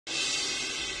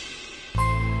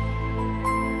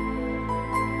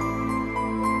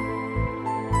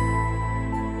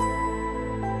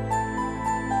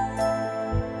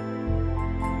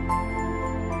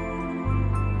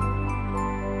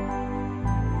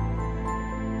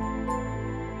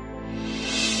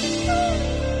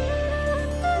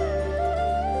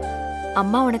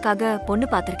அம்மா உனக்காக பொண்ணு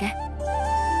பாத்திருக்கேன்.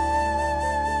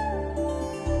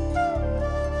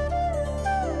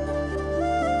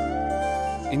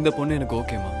 இந்த பொண்ணு எனக்கு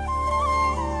ஓகேமா.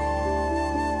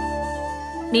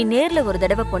 நீ நேர்ல ஒரு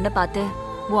தடவை பொண்ணை பார்த்து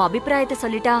உன் அபிப்பிராயத்தை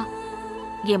சொல்லிட்டா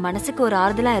என் மனசுக்கு ஒரு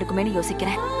ஆறுதலா இருக்குமேன்னு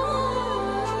யோசிக்கிறேன்.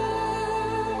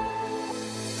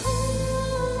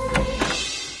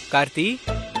 கார்த்தி,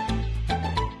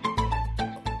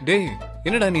 டேய்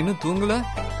என்னடா நீ இன்னும் தூங்கல?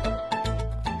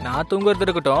 நான் தூங்குறது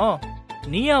இருக்கட்டும்,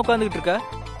 நீயா உட்காந்துக்கிட்டு இருக்க?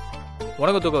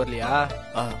 உனக்கு தூக்கம் வரலையா?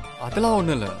 அதெல்லாம்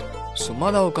ஒண்ணும் இல்ல,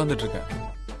 சும்மாதான் உட்காந்துட்டு இருக்கேன்.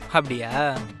 அப்படியா?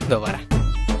 இதோ வரேன்.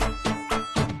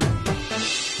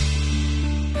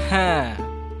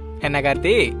 என்ன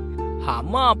கார்த்தி,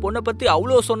 அம்மா பொண்ணை பத்தி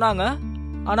அவ்வளோ சொன்னாங்க,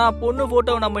 ஆனா பொண்ணு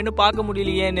போட்டோ நம்ம இன்னும் பார்க்க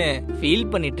முடியலையேன்னு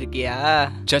ஃபீல் பண்ணிட்டு இருக்கியா?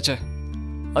 சேச்சே,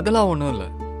 அதெல்லாம் ஒண்ணும் இல்ல,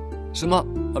 சும்மா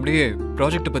அப்படியே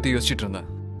ப்ராஜெக்ட் பத்தி யோசிச்சுட்டு இருந்தேன்.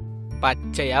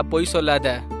 பச்சையா பொய் சொல்லாத.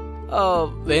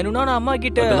 வேணும்னா நான் அம்மா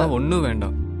கிட்ட. அதெல்லாம் ஒண்ணும்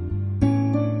வேண்டாம்,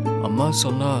 அம்மா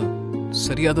சொன்னா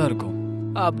சரியாதான் இருக்கும்.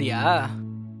 அப்படியா?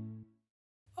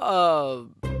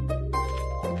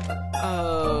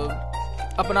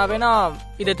 அப்ப நான் வேணா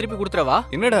இதை திருப்பி கொடுத்துறவா?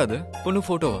 என்னடா அது, பொண்ணு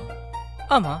போட்டோவா?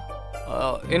 ஆமா.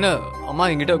 என்ன அம்மா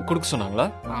என்கிட்ட கொடுக்க சொன்னாங்களா?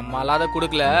 அம்மாலாம் அதை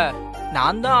கொடுக்கல,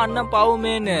 நான் தான் அண்ணன்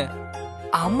பாவமேன்னு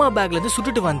அம்மா பேக்ல இருந்து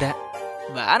சுட்டுட்டு வந்தேன்.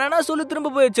 வேணா சொல்லு,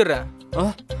 திரும்ப போய் வச்சிடுறேன்.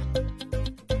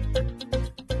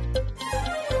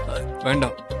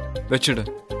 வேண்டாம், வச்சுடு.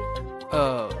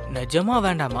 நிஜமா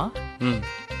வேண்டாமா?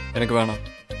 எனக்கு வேணாம்.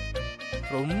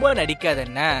 ரொம்ப நடிக்காத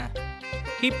என்ன.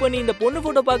 இப்ப நீ இந்த பொண்ணு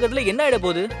போட்டோ பாக்குறதுல என்ன ஆயிட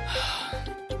போகுது?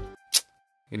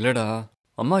 இல்லடா,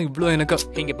 அம்மா இவ்ளோ எனக்கு.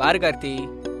 இங்க பாரு கார்த்தி,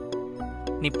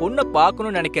 நீ பொண்ணை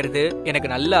பார்க்கணும்னு நினைக்கிறது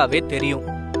எனக்கு நல்லாவே தெரியும்.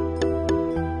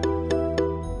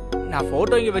 நான்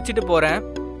போட்டோ இங்க வச்சுட்டு போறேன்,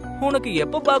 உனக்கு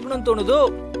எப்ப பார்க்கணும்னு தோணுதோ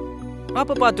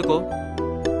அப்ப பாத்துக்கோ.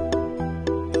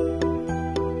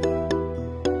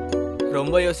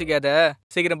 ரொம்ப யோசிக்காத,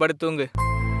 சீக்கிரம் படுத்து தூங்கு.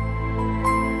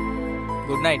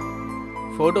 Good night.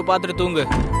 போட்டோ பார்த்துட்டு தூங்கு.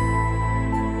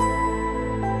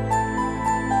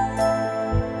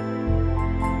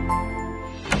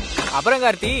 அப்புறம்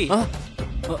கார்த்தி,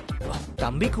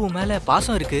 தம்பிக்கு உன் மேல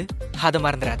பாசம் இருக்கு, அத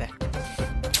மறந்துடாத.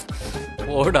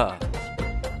 ஓடா,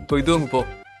 போய் தூங்கு போ.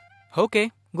 Okay,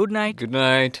 good night. Good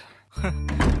night.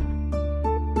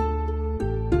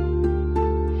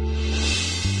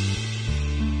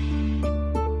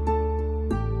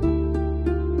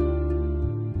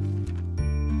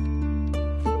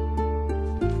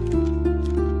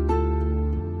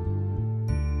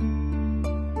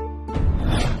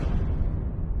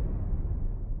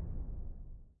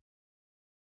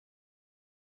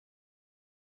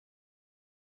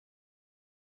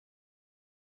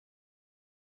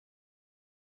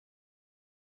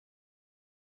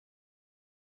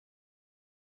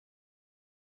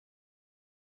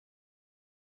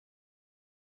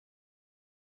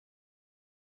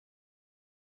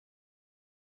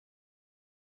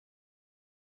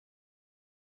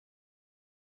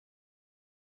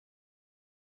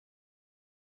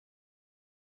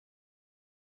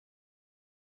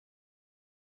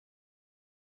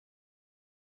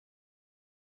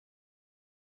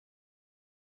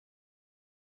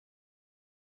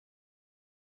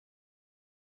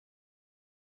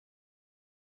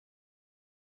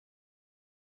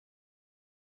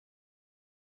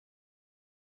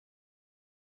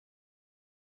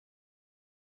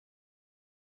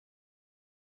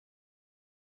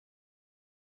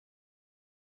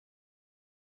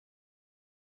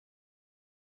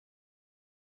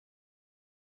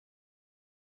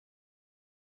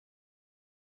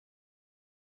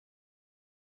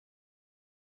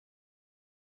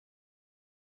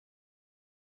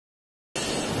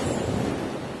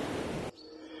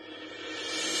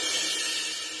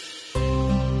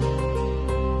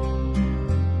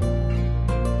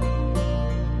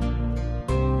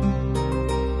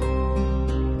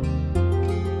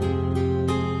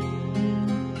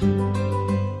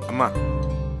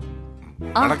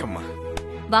 வணக்கம்மா.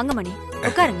 வாங்க மணி,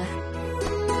 உட்காருங்க.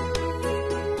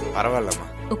 பரவாயில்லம்மா,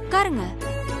 உட்காருங்க.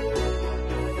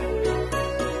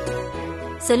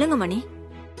 சொல்லுங்க மணி.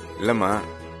 இல்லம்மா,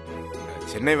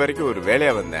 சென்னை வரைக்கும் ஒரு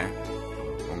வேலையா வந்தேன்.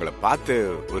 உங்களை பார்த்து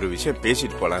ஒரு விஷயம்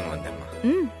பேசிட்டு போலான்னு வந்தேம்மா.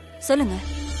 சொல்லுங்க.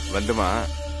 வந்துமா,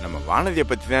 நம்ம வானதியை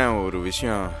பத்தி தான் ஒரு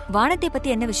விஷயம். வானதியை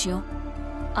பத்தி என்ன விஷயம்?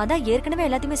 அதான் ஏற்கனவே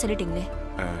எல்லாத்தையுமே சொல்லிட்டீங்களே.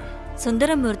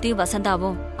 சுந்தரமூர்த்தி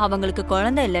வசந்தாவும் அவங்களுக்கு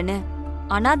குழந்தை இல்லைன்னு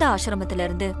அநாத ஆசிரமத்துல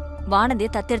இருந்து வானதியை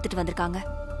தத்தெடுத்துட்டு வந்திருக்காங்க.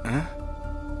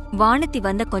 வானதி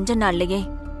வந்த கொஞ்ச நாள்லயே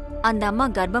அந்த அம்மா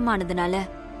கர்ப்பமானதுனால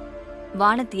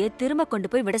வானதியை திரும்ப கொண்டு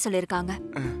போய் விட சொல்லிருக்காங்க.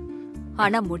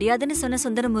 ஆனா முடியாதுன்னு சொன்ன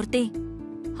சுந்தரமூர்த்தி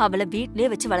அவளை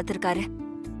வீட்லயே வச்சு வளர்த்திருக்காரு.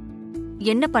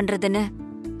 என்ன பண்றதுன்னு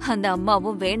அந்த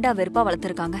அம்மாவும் வேண்டா வெறுப்பா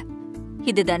வளர்த்திருக்காங்க.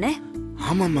 இதுதானே?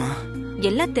 ஆமாம்மா.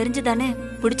 எல்லாம் தெரிஞ்சுதானே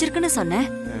பிடிச்சிருக்குன்னு சொன்னேன்.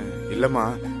 இல்லம்மா,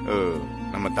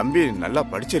 நம்ம தம்பி நல்லா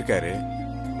படிச்சிருக்காரு.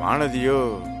 வானதியோ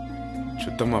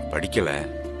சுத்தமா படிக்கல.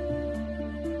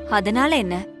 அதனால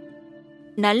என்ன?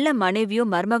 நல்ல மனைவியோ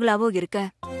மருமகளாவோ இருக்க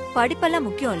படிப்பெல்லாம்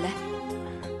முக்கியம் இல்ல.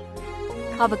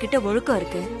 அவகிட்ட ஒழுக்கம்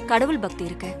இருக்கு, கடவுள் பக்தி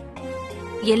இருக்கு,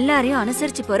 எல்லாரையும்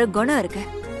அனுசரிச்சு போற குணம் இருக்கு.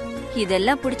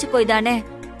 இதெல்லாம் பிடிச்சு போய் தானே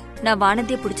நான்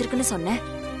வானதிய பிடிச்சிருக்குன்னு சொன்னேன்.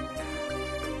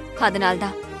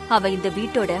 அதனால்தான் அவ இந்த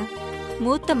வீட்டோட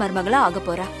மூத்த மருமகளா ஆக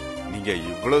போறா. நீங்க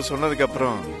இவ்வளவு சொன்னதுக்கு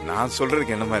அப்புறம் நான்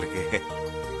சொல்றதுக்கு என்னமா இருக்கு?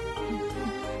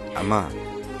 அம்மா,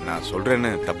 நான்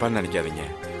சொல்றேன்னு தப்பா நினைக்காதீங்க.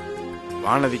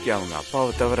 வானதிக்கு அவங்க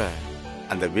அப்பாவை தவிர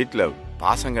அந்த வீட்டுல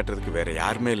பாசம் கட்டுறதுக்கு வேற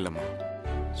யாருமே இல்லம்மா.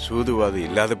 சூதுவாது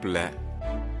இல்லாத பிள்ளை.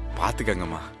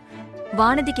 பாத்துக்கங்கம்மா.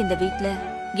 வானதிக்கு இந்த வீட்டுல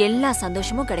எல்லா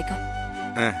சந்தோஷமும் கிடைக்கும்.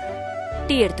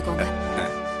 டீ எடுத்துக்கோங்க.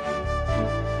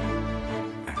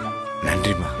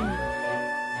 நன்றிம்மா.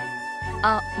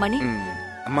 மணி,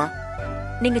 அம்மா,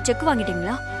 நீங்க செக்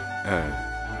வாங்கிட்டீங்களா?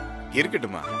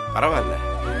 இருக்கட்டுமா, பரவாயில்ல.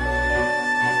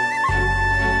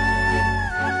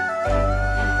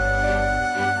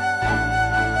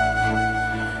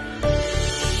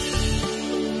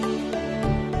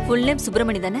 ஃபுல் நேம்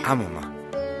சுப்பிரமணி தானே? ஆமாம்மா.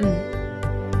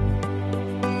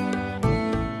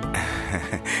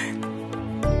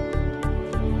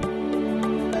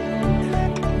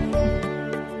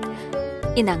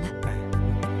 இந்தாங்க.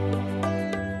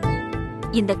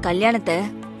 இந்த கல்யாணத்தை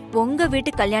உங்க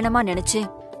வீட்டு கல்யாணமா நினைச்சு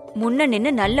முன்ன நின்னு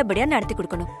நல்லபடியா நடத்தி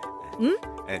கொடுக்கணும்.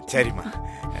 சரிம்மா.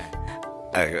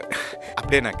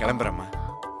 அப்படியே நான் கிளம்புறேம்மா.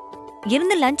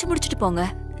 இருந்து லஞ்ச் முடிச்சிட்டு போங்க.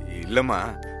 இல்லம்மா,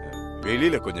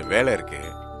 வெளியில கொஞ்சம் வேலை இருக்கு.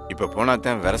 இப்ப போனா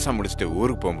தான் விரசம் முடிச்சிட்டு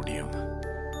ஊருக்கு போக முடியும்.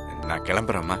 நான்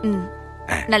கிளம்புறேம்மா.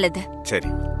 நல்லது.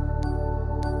 சரி.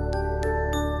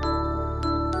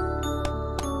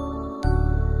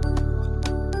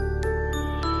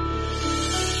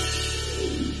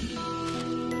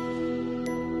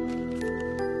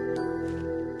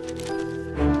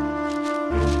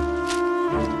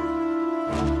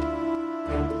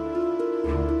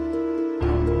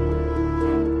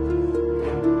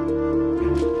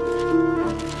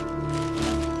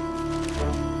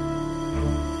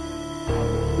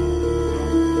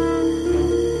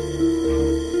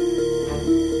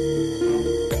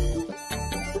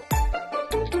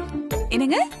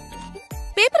 என்னங்க,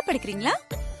 பேப்பர் படிக்கிறீங்களா?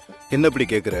 என்ன இப்படி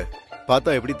கேக்குற?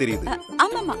 பார்த்தா எப்படி தெரியுது?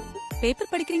 ஆமாமா, பேப்பர்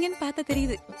படிக்கிறீங்கன்னு பார்த்தா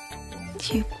தெரியுது.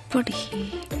 எப்படி?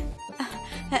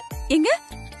 எங்க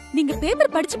நீங்க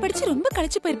பேப்பர் படிச்சு படிச்சு ரொம்ப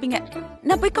களைச்சு போயிருப்பீங்க.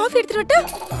 நான் போய் காஃபி எடுத்துட்டு வரட்டா?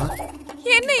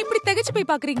 என்ன இப்படி திகைச்சு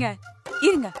போய் பாக்குறீங்க?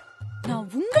 இருங்க, நான்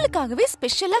உங்களுக்காகவே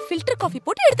ஸ்பெஷலா ஃபில்டர் காஃபி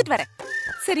போட்டு எடுத்துட்டு வரேன்.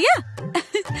 சரியா?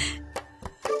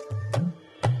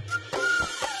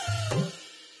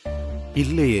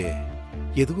 இல்லையே,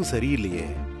 எதுவும் சரியில்லையே.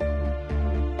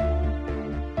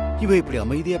 இவ இப்படி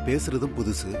அமைதியா பேசுறதும்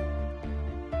புதுசு.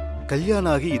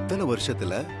 கல்யாணம் ஆகி இத்தனை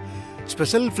வருஷத்துல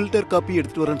ஸ்பெஷல் ஃபில்டர் காப்பி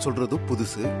எடுத்துட்டு வரேன்னு சொல்றதும்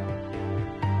புதுசு.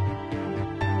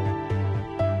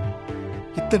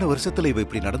 இத்தனை வருஷத்துல இவ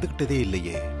இப்படி நடந்துகிட்டதே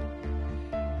இல்லையே.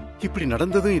 இப்படி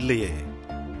நடந்ததும் இல்லையே.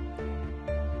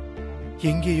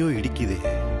 எங்கேயோ இடிக்குதே.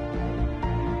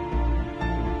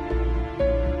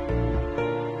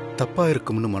 தப்பா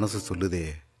இருக்கும்னு மனசு சொல்லுதே.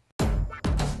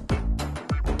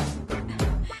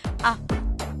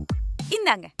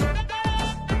 இந்தாங்க,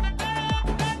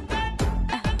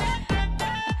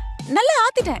 நல்லா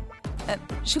ஆத்திட்டேன்.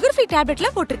 சுகர் ஃப்ரீ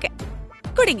டேப்லெட்லாம் போட்டிருக்கேன்,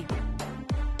 குடிங்க.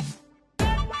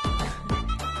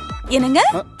 என்னங்க?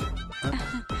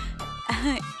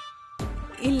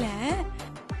 இல்ல,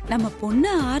 நம்ம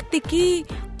பொண்ணு ஆர்த்திக்கு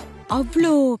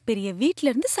அவ்வளோ பெரிய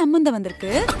வீட்ல இருந்து சம்பந்தம்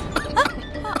வந்திருக்கு.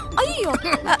 ஐயோ,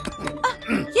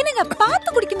 என்னங்க பார்த்து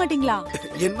குடிக்க மாட்டீங்களா?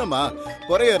 என்னம்மா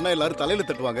குறையன்னா எல்லாரும் தலையில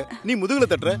தட்டுவாங்க, நீ முதுகுல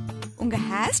தட்டுற. உங்க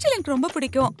ஹேர் ஸ்டைல் எனக்கு ரொம்ப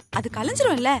பிடிக்கும், அது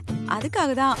கலைஞ்சிரும்ல,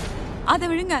 அதுக்காக தான். அதை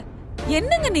விழுங்க.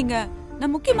 என்னங்க நீங்க,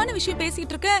 நான் முக்கியமான விஷயம்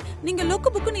பேசிட்டு இருக்கேன், நீங்க லொக்கு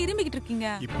புக்குன்னு இருமிக்கிட்டு இருக்கீங்க.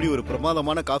 இப்படி ஒரு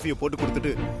பிரமாதமான காஃபியை போட்டு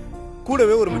கொடுத்துட்டு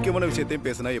கூடவே ஒரு முக்கியமான விஷயத்தையும்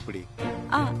பேசினா எப்படி?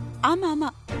 ஆமா ஆமா,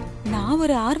 நான்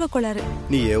ஒரு ஆர்வ கோளாறு.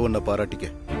 நீ உன்னை பாராட்டிக்க.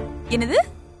 என்னது?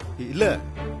 இல்ல,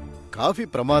 காஃபி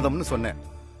பிரமாதம்னு சொன்னேன்.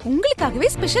 உங்களுக்காகவே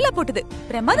ஸ்பெஷலா போட்டது,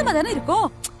 பிரமாதமா தானே இருக்கும்.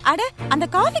 அட, அந்த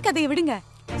காஃபி கதையை விடுங்க.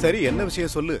 சரி, என்ன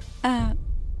விஷயம் சொல்லு.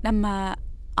 நம்ம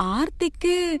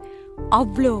ஆர்த்திக்கு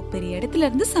அவ்வளோ பெரிய இடத்துல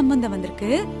இருந்து சம்பந்தம் வந்திருக்கு.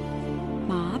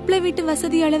 மாப்பிள்ளை வீட்டு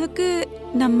வசதி அளவுக்கு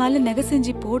நம்மால நகை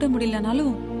செஞ்சு போட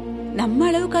முடியலனாலும் நம்ம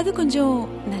அளவுக்கு அது கொஞ்சம்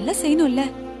நல்லா செய்யணும்ல.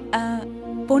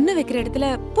 பொண்ணு வைக்கிற இடத்துல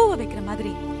பூவை வைக்கிற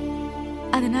மாதிரி.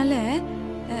 அதனால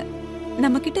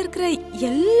நம்ம கிட்ட இருக்கிற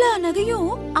எல்லா நகையும்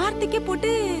ஆர்த்திக்கே போட்டு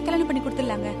கல்யாணம் பண்ணி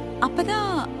கொடுத்துடலாங்க.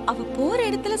 அப்பதான் அவ போற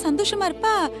இடத்துல சந்தோஷமா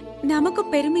இருப்பா,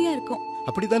 நமக்கும் பெருமையா இருக்கும்.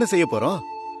 அப்படித்தானே செய்ய போறோம்.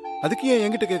 அதுக்கு ஏன்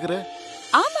என்கிட்ட கேக்குற?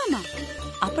 ஆமாமா,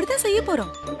 அப்படிதான் செய்ய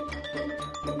போறோம்.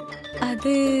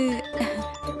 அது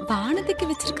வானதிக்கு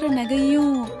வச்சிருக்கிற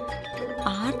நகையும்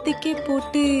ஆர்த்திக்கே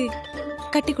போட்டு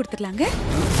கட்டி கொடுத்துடலாங்க.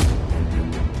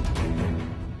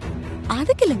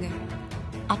 அதுக்கு இல்லைங்க,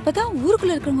 அப்பதான்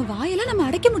ஊருக்குள்ள இருக்கிறவங்க வாயெல்லாம் நம்ம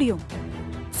அடைக்க முடியும்.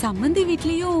 சம்பந்தி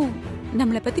வீட்லயும்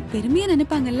நம்மள பத்தி பெருமையா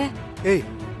நினைப்பாங்கல்ல. ஏய்,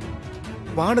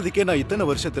 வானதிக்கே நான் இத்தனை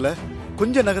வருஷத்துல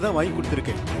கொஞ்ச நகை தான் வாங்கி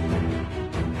கொடுத்திருக்கேன்.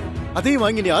 அதையும்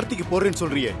வாங்கி நீ ஆர்த்திக்கு போடுறேன்னு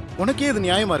சொல்றியே, உனக்கே இது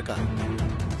நியாயமா இருக்கா?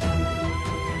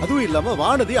 அதுவும் இல்லாம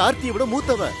வானதி ஆர்த்தியை விட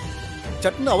மூத்தவ.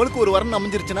 சட்டுன்னு அவளுக்கு ஒரு வரன்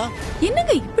அமைஞ்சிருச்சுன்னா?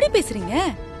 என்னங்க இப்படி பேசுறீங்க?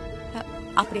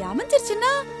 அப்படி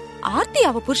அமைஞ்சிருச்சுன்னா ஆர்த்தி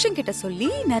அவ புருஷன் கிட்ட சொல்லி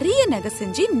நிறைய நகை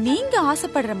செஞ்சு நீங்க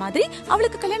ஆசைப்படுற மாதிரி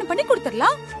அவளுக்கு கல்யாணம் பண்ணி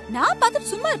கொடுத்துடலாம். நான்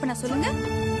பார்த்துட்டு சும்மா இருப்பேன். சொல்லுங்க.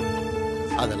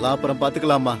 அதெல்லாம் அப்புறம்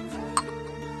பாத்துக்கலாமா.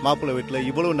 மாப்பிள்ளை வீட்டுல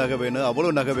இவ்வளவு நகை வேணும்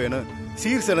அவ்வளவு நகை வேணும்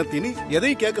சீர் சனத்தின்னு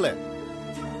எதையும் கேட்கல.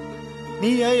 நீ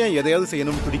ஏன் எதையாவது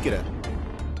செய்யணும்னு துடிக்கிற?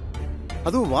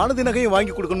 அதுவும் வானதி நகையை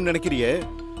வாங்கி கொடுக்கணும்னு நினைக்கிறியே,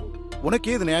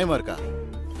 உனக்கே இது நியாயமா இருக்கா?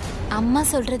 அம்மா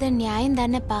சொல்றது நியாயம்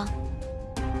தானேப்பா.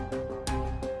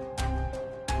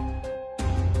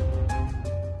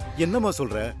 என்னம்மா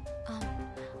சொல்ற?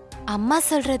 அம்மா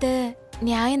சொல்றது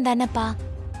நியாயம் தானேப்பா.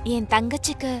 என்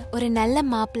தங்கச்சிக்கு ஒரு நல்ல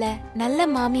மாப்பிள்ள, நல்ல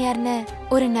மாமியார்னு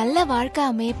ஒரு நல்ல வாழ்க்கை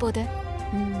அமைய போகுது.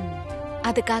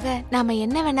 அதுக்காக நாம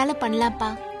என்ன வேணாலும்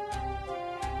பண்ணலாம்ப்பா.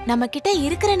 நம்ம கிட்ட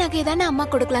இருக்கிற நகையை தானே அம்மா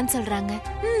கொடுக்கலான்னு சொல்றாங்க.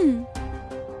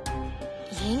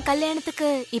 என் கல்யாணத்துக்கு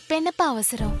இப்ப என்னப்பா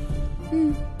அவசரம்?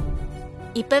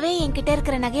 இப்பவே என்கிட்ட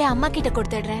இருக்கிற நகையை அம்மா கிட்ட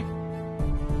கொடுத்துடுறேன்.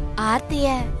 ஆர்த்திய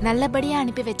நல்லபடியா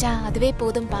அனுப்பி வச்சா அதுவே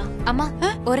போதும்பா. அம்மா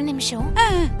ஒரு நிமிஷம்.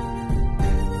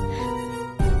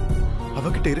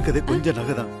 அவகிட்ட இருக்கதே கொஞ்சம்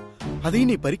நகைதான், அதையும்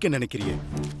நீ பறிக்க நினைக்கிறியே.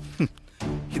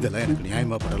 இதெல்லாம் எனக்கு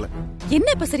நியாயமா படல. என்ன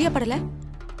இப்ப சரியா படல?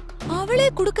 அவளே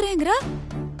குடுக்கறேங்கறா,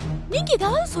 நீங்க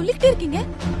ஏதாவது சொல்லிட்டே இருக்கீங்க.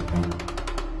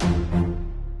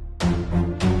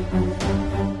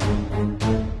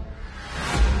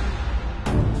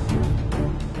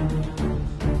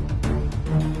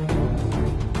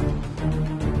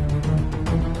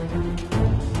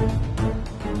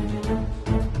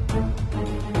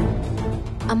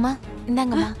 அம்மா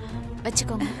இந்தாங்கம்மா,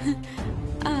 வச்சுக்கோங்க.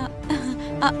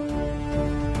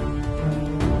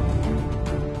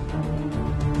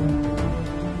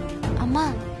 அம்மா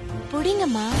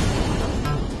புடிங்கம்மா.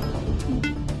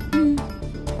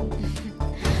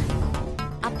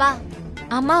 அப்பா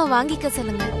அம்மாவை வாங்கிக்க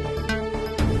சொல்லுங்க.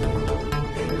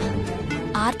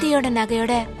 ஆர்த்தியோட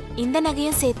நகையோட இந்த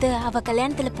நகையும் சேர்த்து அவ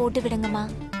கல்யாணத்துல போட்டு விடுங்கம்மா.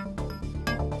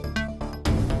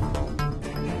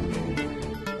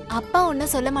 அப்பா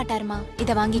ஒன்னும் சொல்ல மாட்டாருமா,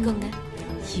 இத வாங்கிக்கோங்க.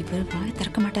 இவர் வாய்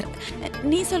திறக்க மாட்டாரு.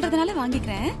 நீ சொல்றதுனால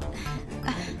வாங்கிக்கிறேன்.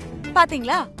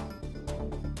 பாத்தீங்களா,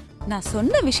 நான்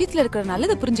சொன்ன விஷயத்துல இருக்கிற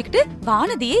நல்லதை புரிஞ்சுக்கிட்டு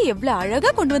வானதியே எவ்வளவு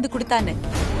அழகா கொண்டு வந்து கொடுத்தான்னு.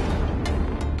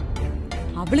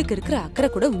 அவளுக்கு இருக்கிற அக்கறை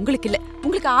கூட உங்களுக்கு இல்ல.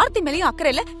 உங்களுக்கு ஆர்த்தி மேலயும்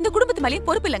அக்கறை இல்ல, இந்த குடும்பத்து மேலயும்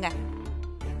பொறுப்பு இல்லைங்க.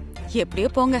 எப்படியோ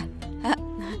போங்க.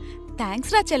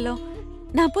 தேங்க்ஸ் ரா செல்லம்.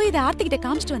 நான் போய் இதை ஆர்த்தி கிட்ட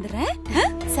காமிச்சிட்டு வந்துடுறேன்.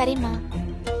 சரிம்மா.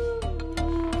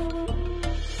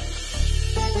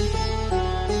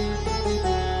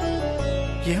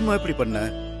 ஏமா இப்படி பண்ண?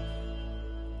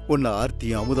 உன்னை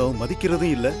ஆர்த்தியும் அமுதாவும்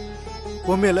மதிக்கிறதும் இல்ல,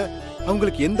 உன் மேல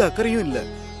அவங்களுக்கு எந்த அக்கறையும் இல்ல.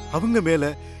 அவங்க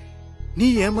மேல நீ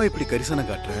ஏமா இப்படி கரிசனம்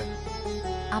காட்டுற?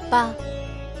 அப்பா,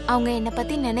 அவங்க என்ன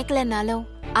பத்தி நினைக்கலனாலும்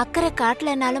அக்கறை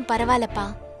காட்டலனாலும் பரவாயில்லப்பா.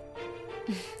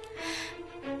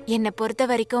 என்ன பொறுத்த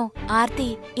வரைக்கும் ஆர்த்தி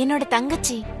என்னோட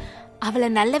தங்கச்சி. அவளை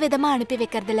நல்ல விதமா அனுப்பி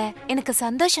வைக்கிறதுல எனக்கு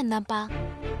சந்தோஷம்தான்ப்பா.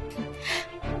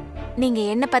 நீங்க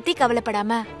என்ன பத்தி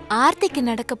கவலைப்படாம ஆர்த்திக்கு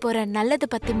நடக்க போற நல்லது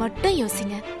பத்தி மட்டும்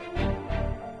யோசிங்க.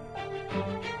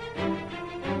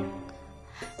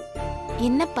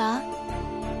 என்னப்பா?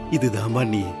 இதுதாமா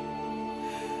நீ.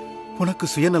 உனக்கு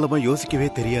சுயநலமா யோசிக்கவே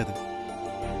தெரியாது,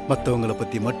 மத்தவங்கள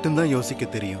பத்தி மட்டும்தான் யோசிக்க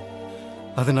தெரியும்.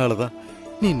 அதனாலதான்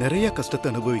நீ நிறைய கஷ்டத்தை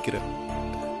அனுபவிக்கிற.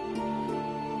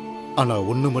 ஆனா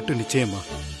ஒண்ணு மட்டும் நிச்சயமா,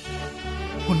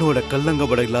 உன்னோட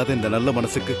கல்லங்கபட இல்லாத இந்த நல்ல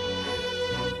மனசுக்கு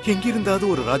எங்கிருந்தாவது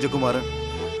ஒரு ராஜகுமாரன்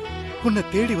உன்னை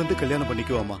தேடி வந்து கல்யாணம்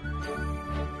பண்ணிக்குவாமா.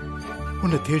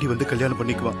 உன்னை தேடி வந்து கல்யாணம்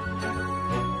பண்ணிக்குவான்.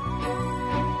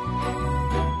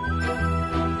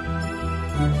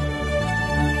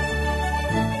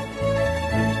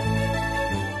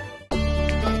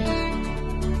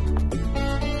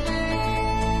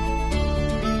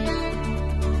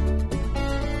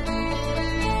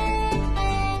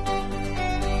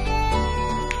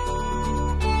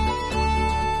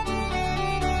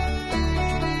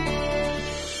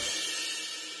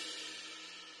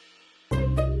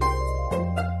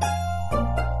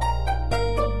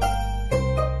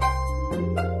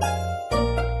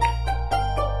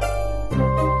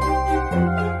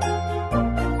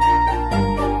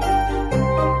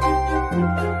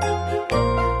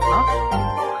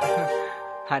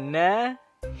 அண்ணா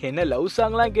என்ன லவ்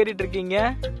சாங்லாம் கேட்டுட்டு இருக்கீங்க?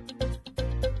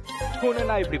 உன்னை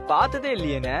நான் இப்படி பார்த்ததே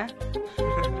இல்லையேண்ணே.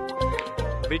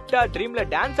 விட்டா ட்ரீம்ல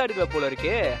டான்ஸ் ஆடுவ போல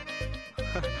இருக்கே.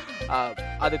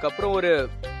 அதுக்கப்புறம் ஒரு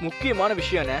முக்கியமான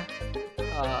விஷயம்ண்ணே.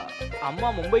 அம்மா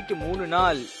மும்பைக்கு 3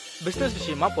 நாள் பிசினஸ்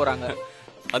விஷயமா போறாங்க.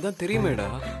 அதான் தெரியுமேடா.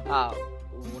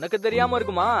 உனக்கு தெரியாம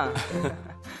இருக்குமா?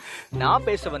 நான்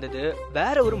பேச வந்தது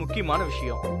வேற ஒரு முக்கியமான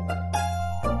விஷயம்.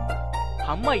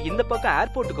 அம்மா இந்த பக்கம்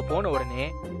ஏர்போர்ட்டுக்கு போன உடனே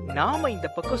நாம இந்த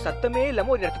பக்கம் சத்தமே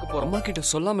இல்லாம ஒரு இடத்துக்கு போறோம். அம்மா கிட்ட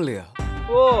சொல்லாம இல்லையா?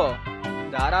 ஓ,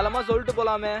 தாராளமா சொல்லிட்டு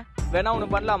போலாமே. வேணா ஒண்ணு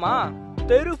பண்ணலாமா?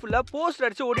 தெரு ஃபுல்லா போஸ்டர்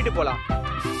அடிச்சு ஓடிட்டு போலாம்.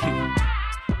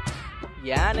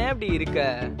 ஏனே அப்படி இருக்க?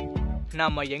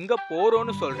 நம்ம எங்க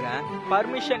போறோம்னு சொல்றேன்.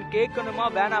 பர்மிஷன் கேட்கணுமா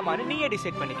வேணாமான்னு நீயே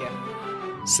டிசைட் பண்ணிக்க.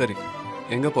 சரி,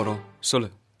 எங்க போறோம் சொல்லு.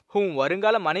 உன்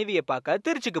வருங்கால மனைவியை பார்க்க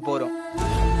திருச்சிக்கு போறோம்.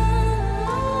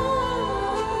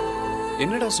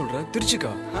 என்னடா சொல்ற? திருச்சிக்கா?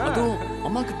 அதுவும்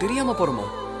அம்மாக்கு தெரியாம போறோமா?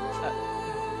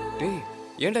 டேய்,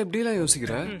 ஏன்டா இப்படி எல்லாம்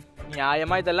யோசிக்கிற?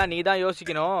 நியாயமா இதெல்லாம் நீ தான்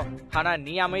யோசிக்கணும். ஆனா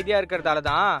நீ அமைதியா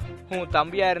இருக்கிறதாலதான் உன்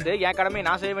தம்பியா இருந்து என் கடமையை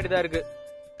நான் செய்ய வேண்டியதா இருக்கு.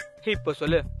 இப்ப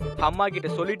சொல்லு, அம்மா கிட்ட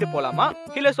சொல்லிட்டு போலாமா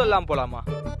இல்ல சொல்லாம போலாமா?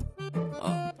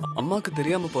 அம்மாக்கு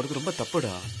தெரியாம போறது ரொம்ப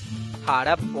தப்புடா.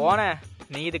 அட போன,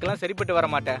 நீ இதுக்கெல்லாம் சரிப்பட்டு வர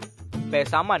மாட்ட.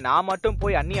 பேசாம நான் மட்டும்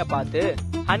போய் அண்ணிய பார்த்து,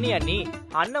 அண்ணி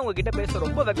அண்ணன் உங்ககிட்ட பேச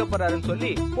ரொம்ப வெக்கப்படுறாருன்னு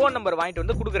சொல்லி போன் நம்பர் வாங்கிட்டு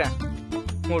வந்து குடுக்குறேன்.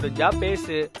 முடிஞ்சா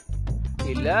பேசு,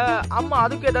 இல்ல அம்மா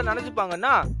அதுக்கு ஏதாவது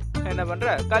நினைச்சுப்பாங்கன்னா என்ன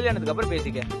பண்ற, கல்யாணத்துக்கு அப்புறம்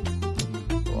பேசிக்க.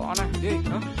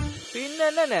 பின்ன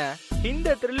என்ன,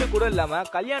 இந்த த்ரில்லு கூட இல்லாம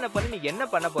கல்யாணம் பண்ணி நீ என்ன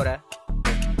பண்ண போற?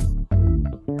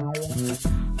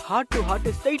 ஹார்ட் டு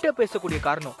ஹார்ட் ஸ்ட்ரைட்டா பேசக்கூடிய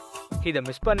காரணம். இத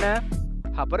மிஸ் பண்ண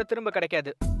அப்புறம் திரும்ப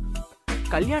கிடைக்காது.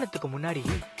 கல்யாணத்துக்கு முன்னாடி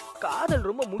காதல்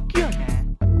ரொம்ப முக்கியம்.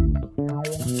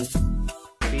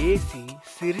 பேசி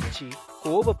சிரிச்சு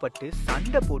கோபப்பட்டு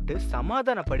சண்டை போட்டு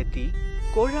சமாதானப்படுத்தி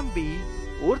குழம்பி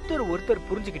ஒருத்தர்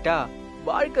புரிஞ்சுக்கிட்டா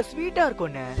வாழ்க்கை ஸ்வீட்டா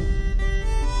இருக்கும்.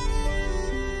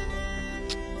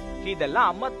 இதெல்லாம்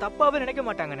அம்மா தப்பாவே நினைக்க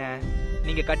மாட்டாங்கண்ணே.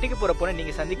 நீங்க கட்டிக்கு போற பொண்ணை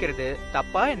நீங்க சந்திக்கிறது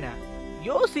தப்பா என்ன?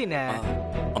 யோசின.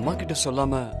 அம்மா கிட்ட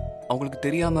சொல்லாம அவங்களுக்கு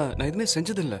தெரியாம நான் எதுவுமே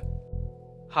செஞ்சது இல்ல.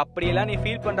 அப்படியெல்லாம் நீ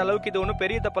ஃபீல் பண்ற அளவுக்கு இது ஒன்றும்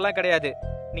பெரிய தப்பெல்லாம் கிடையாது.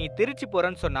 நீ திருச்சி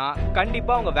போறன்னு சொன்னா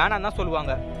கண்டிப்பா அவங்க வேணாம் தான்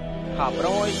சொல்லுவாங்க.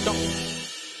 அப்புறம் இஷ்டம்.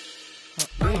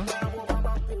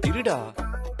 இருடா,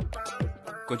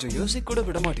 கொஞ்சம் யோசிக்க கூட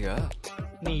விட மாட்டியா?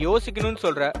 நீ யோசிக்கணும்னு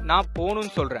சொல்ற, நான்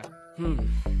போகணும்னு சொல்றேன்.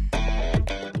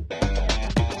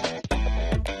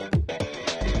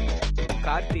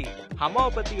 கார்த்தி, அம்மாவை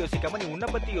பத்தி யோசிக்காம நீ உன்னை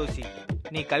பத்தி யோசி.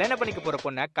 நீ கல்யாணம் பண்ணிக்க போற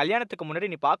பொண்ண கல்யாணத்துக்கு முன்னாடி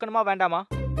நீ பார்க்கணுமா வேண்டாமா?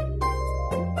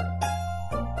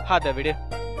 அத விடு,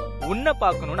 உன்னை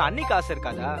பார்க்கணும்னு அன்னைக்கு ஆசை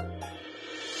இருக்காதா?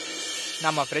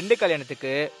 நம்ம ஃப்ரெண்டு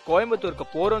கல்யாணத்துக்கு கோயம்புத்தூருக்கு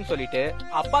போறோம்னு சொல்லிட்டு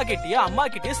அப்பா கிட்டயும் அம்மா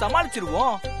கிட்டயும்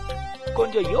சமாளிச்சிருவோம்.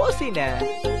 கொஞ்சம் யோசின.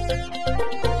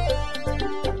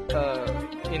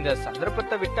 இந்த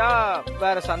சந்தர்ப்பத்தை விட்டா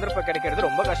வேற சந்தர்ப்பம் கிடைக்கிறது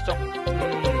ரொம்ப கஷ்டம்.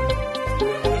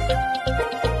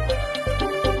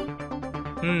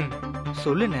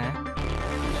 சொல்லுன.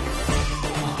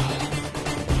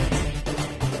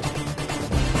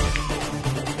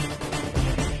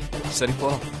 சரி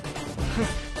போலாம்.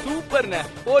 சூப்பர்ண்ண,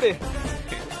 போடு.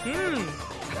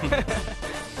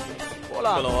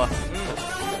 போலாம்.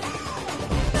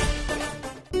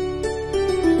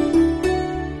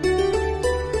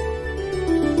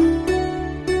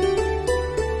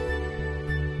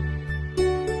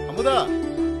 அமுதா,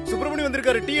 சுப்பிரமணி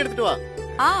வந்திருக்காரு, டீ எடுத்துட்டு வா.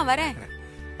 வரேன்.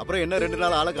 அப்புறம் என்ன 2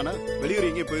 நாள் ஆளக்கான? வெளியூர்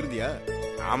எங்கேயும் போயிருந்தியா?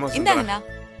 ஆமா இந்தாங்கண்ணா.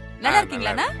 நல்லா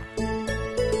இருக்கீங்களாண்ணா?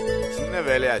 சின்ன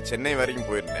வேலையா சென்னை வரைக்கும்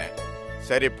போயிருந்தேன்.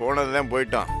 சரி, போனதுதான்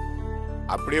போயிட்டோம்.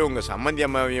 அப்படியே உங்க சம்மந்தி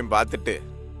அம்மாவையும் பார்த்துட்டு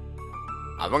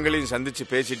அவங்களையும் சந்திச்சு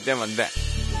பேசிட்டு தான் வந்தேன்.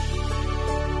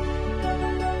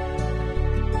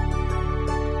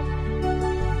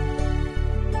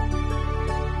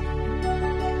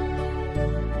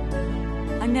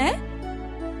 அண்ணே,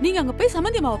 நீங்க அங்க போய்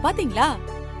சம்மந்தி அம்மாவை பாத்தீங்களா?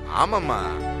 ஆமாம்மா.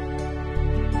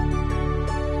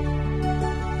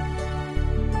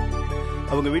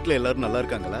 அவங்க வீட்டுல எல்லாரும் நல்லா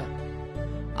இருக்காங்களா?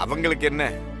 அவங்களுக்கு என்ன,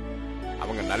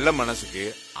 அவங்க நல்ல மனசுக்கு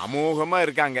அமோகமா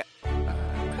இருக்காங்க.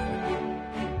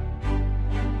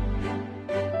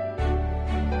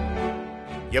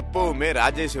 எப்பவுமே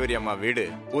ராஜேஸ்வரி அம்மா வீடு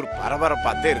ஒரு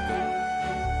பரபரப்பாத்தே இருக்கு.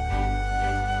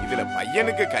 இதுல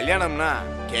பையனுக்கு கல்யாணம்னா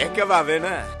கேட்கவா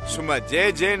வேணும், சும்மா ஜே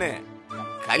ஜேன்னு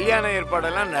கல்யாண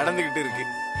ஏற்பாடெல்லாம் நடந்துகிட்டு இருக்கு.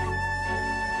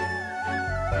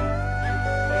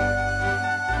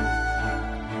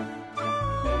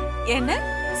 என்ன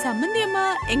சம்மந்தி அம்மா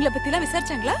எங்களை பத்தி எல்லாம்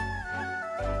விசாரிச்சாங்களா?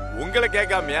 உங்களை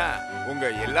கேட்காமையா, உங்க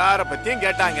எல்லார பத்தியும்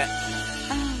கேட்டாங்க.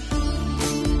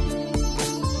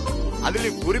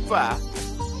 அதுலயும் குறிப்பா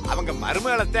அவங்க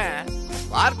மருமகளத்தான்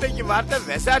வார்த்தைக்கு வார்த்தை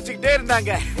விசாரிச்சுக்கிட்டே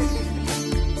இருந்தாங்க.